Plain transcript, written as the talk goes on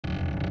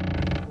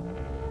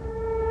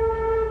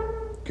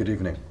Good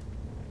evening.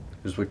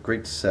 It is with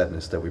great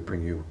sadness that we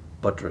bring you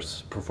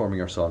Buttress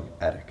performing our song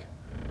Attic.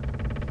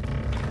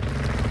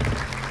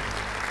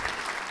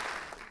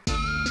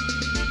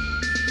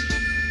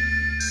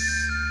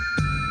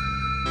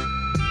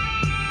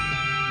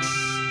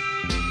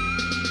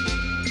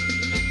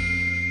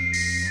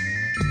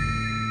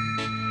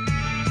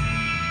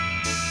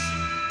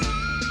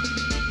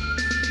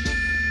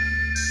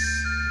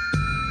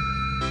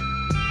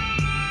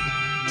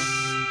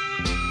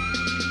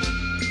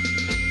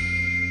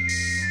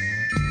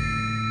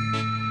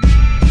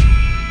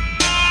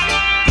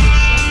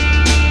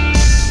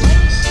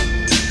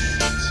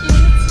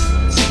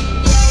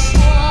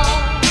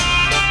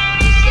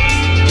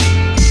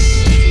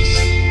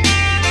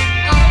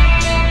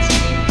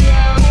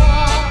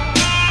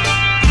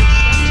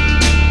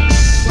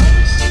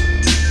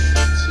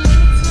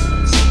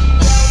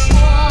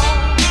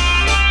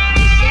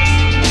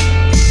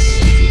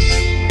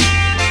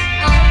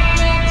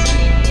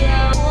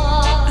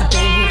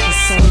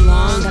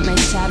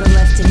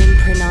 An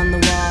imprint on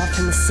the wall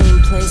from the same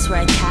place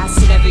where I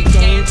cast it every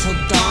day until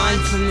dawn.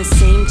 From the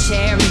same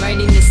chair, I'm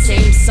writing the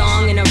same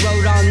song, and I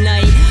wrote all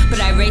night,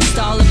 but I erased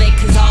all of it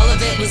cause all of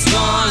it was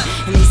wrong.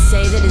 And they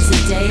say that as the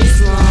day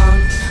is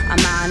long, I'm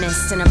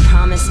honest and I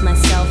promised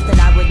myself that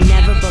I would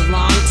never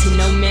belong to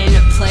no man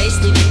or place,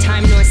 neither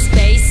time nor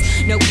space.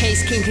 No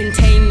case can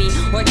contain me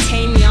or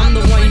tame me, I'm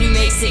the one who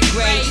makes it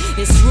great.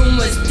 This room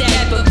was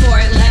dead before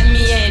it let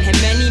me in, and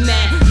many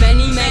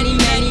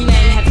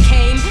men have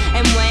came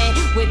and went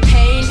with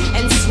pain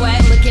and sweat,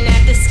 looking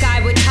at the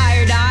sky with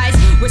tired eyes.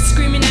 We're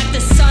screaming at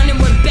the sun and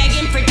we're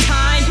begging for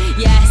time.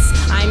 Yes,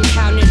 I'm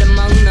counted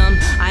among them,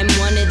 I'm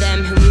one of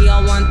them, and we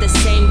all want the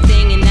same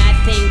thing, and that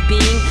thing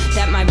being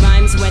that my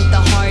rhymes went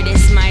the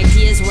hardest, my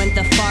ideas went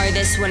the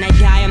farthest. When I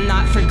die I'm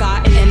not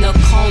forgotten and they'll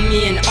call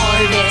me an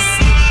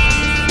artist.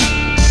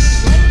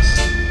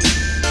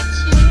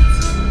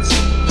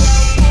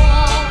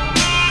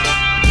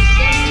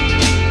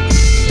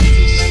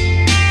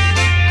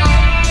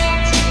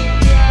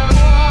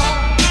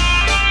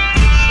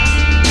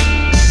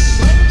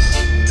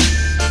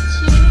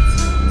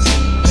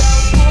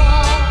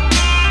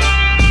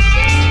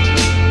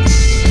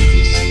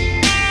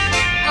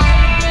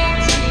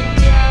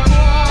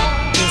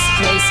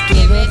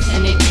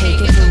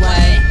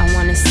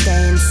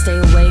 Stay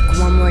awake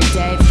one more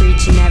day for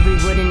each and every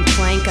wooden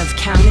plank. I've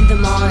counted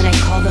them all and I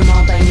call them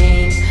all by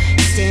name.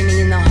 Standing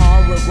in the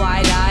hall with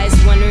wide eyes,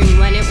 wondering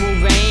when it will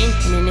rain.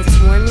 And in its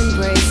warm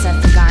embrace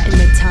I've forgotten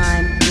the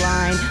time.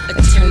 Blind,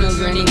 eternal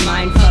grinning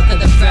mind, fuck of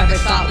the forever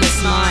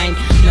thoughtless mind.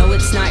 No,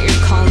 it's not your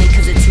calling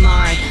cause it's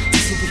mine.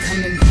 This will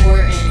become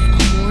important,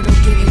 immortal,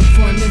 giving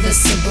form to the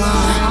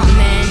sublime.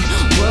 Amen,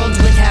 world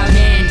without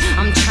end.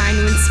 I'm trying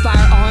to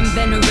inspire awe and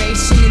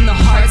veneration in the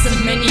hearts of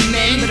many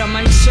men, but I'm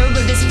unsure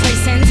where this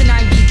place ends and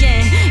I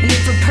begin. And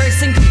if a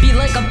person could be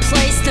like a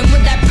place, then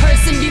would that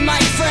person be my